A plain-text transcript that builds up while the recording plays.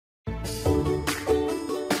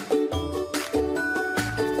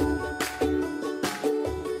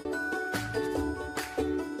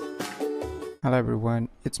Hello everyone,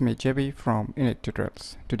 it's me JB from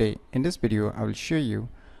UniqueTutorials. Today in this video I will show you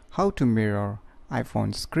how to mirror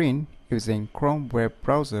iPhone screen using Chrome web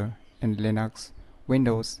browser in Linux,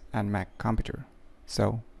 Windows and Mac computer.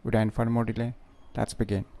 So without any further more delay, let's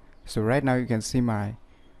begin. So right now you can see my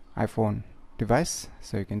iPhone device,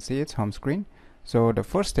 so you can see its home screen. So the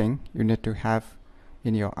first thing you need to have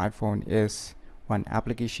in your iPhone is one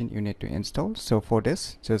application you need to install. So for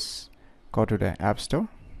this, just go to the App Store.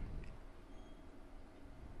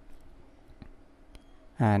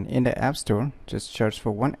 And in the App Store, just search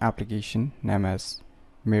for one application named as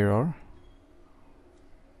Mirror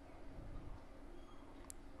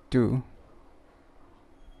 2.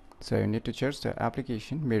 So you need to search the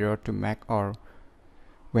application Mirror to Mac or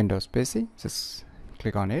Windows PC. Just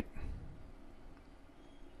click on it.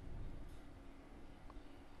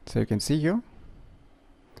 So you can see here,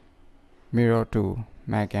 Mirror to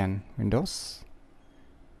Mac and Windows.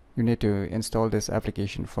 You need to install this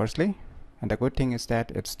application firstly. And the good thing is that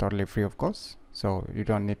it's totally free of course, so you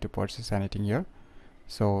don't need to purchase anything here.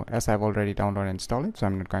 So as I've already downloaded and installed it, so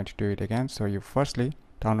I'm not going to do it again. So you firstly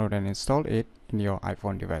download and install it in your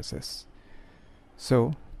iPhone devices.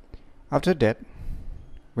 So after that,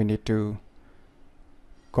 we need to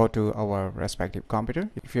go to our respective computer.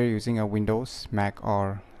 If you're using a Windows, Mac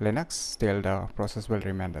or Linux, still the process will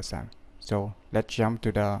remain the same. So let's jump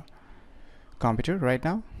to the computer right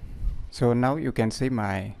now. So now you can see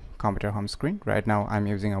my computer home screen. Right now I'm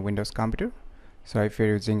using a Windows computer, so if you're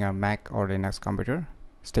using a Mac or Linux computer,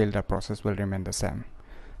 still the process will remain the same.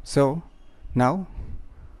 So now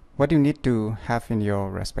what you need to have in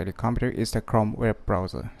your respective computer is the Chrome web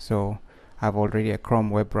browser. So I've already a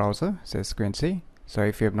Chrome web browser, as you can see. So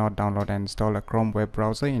if you have not downloaded and installed a Chrome web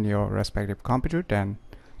browser in your respective computer, then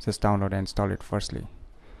just download and install it firstly.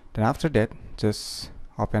 Then after that, just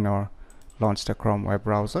open or launch the Chrome web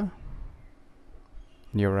browser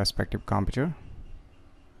in your respective computer.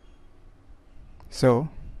 So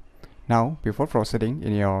now before proceeding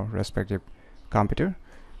in your respective computer,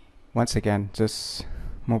 once again just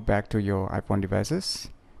move back to your iPhone devices.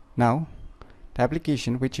 Now the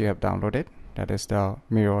application which you have downloaded, that is the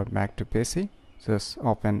Mirror Mac to PC, just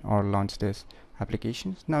open or launch this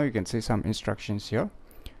application. Now you can see some instructions here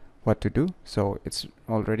what to do. So it's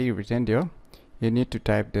already written there. You need to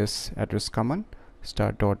type this address command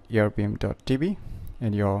start.airbeam.tv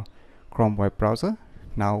in your Chrome web browser.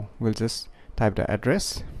 Now we'll just type the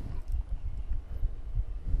address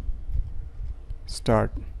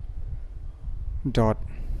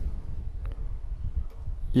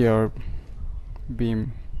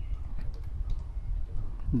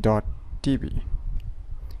start.airbeam.tv.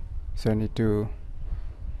 So you need to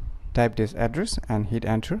type this address and hit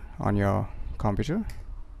enter on your computer.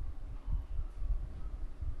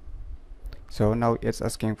 So now it's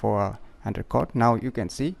asking for a enter code. Now you can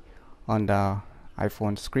see on the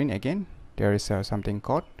iPhone screen again there is something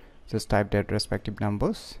code. Just type that respective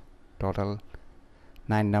numbers. Total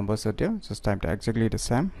 9 numbers are there. Just type exactly the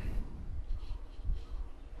same.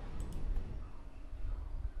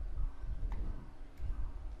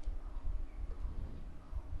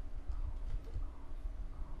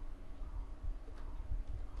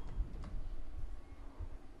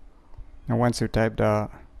 Now once you type the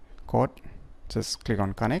code, just click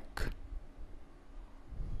on connect.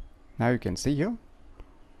 Now you can see here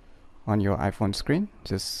on your iPhone screen,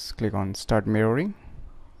 just click on start mirroring.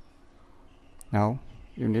 Now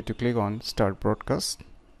you need to click on start broadcast.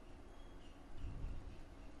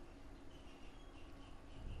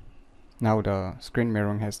 Now the screen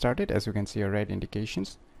mirroring has started, as you can see red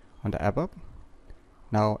indications on the above.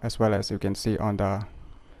 Now as well as you can see on the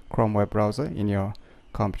Chrome web browser in your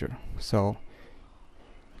computer. So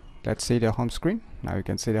let's see the home screen. Now you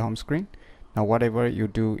can see the home screen. Now whatever you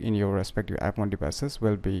do in your respective iPhone devices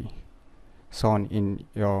will be shown in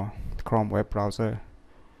your Chrome web browser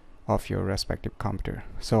of your respective computer.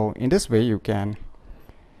 So in this way you can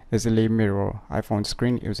easily mirror iPhone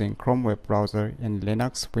screen using Chrome web browser in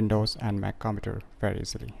Linux, Windows and Mac computer very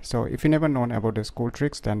easily. So if you never known about these cool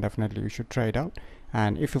tricks, then definitely you should try it out.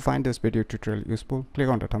 And if you find this video tutorial useful, click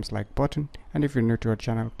on the thumbs like button, and if you're new to our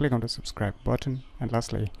channel, click on the subscribe button. And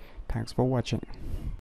lastly, thanks for watching.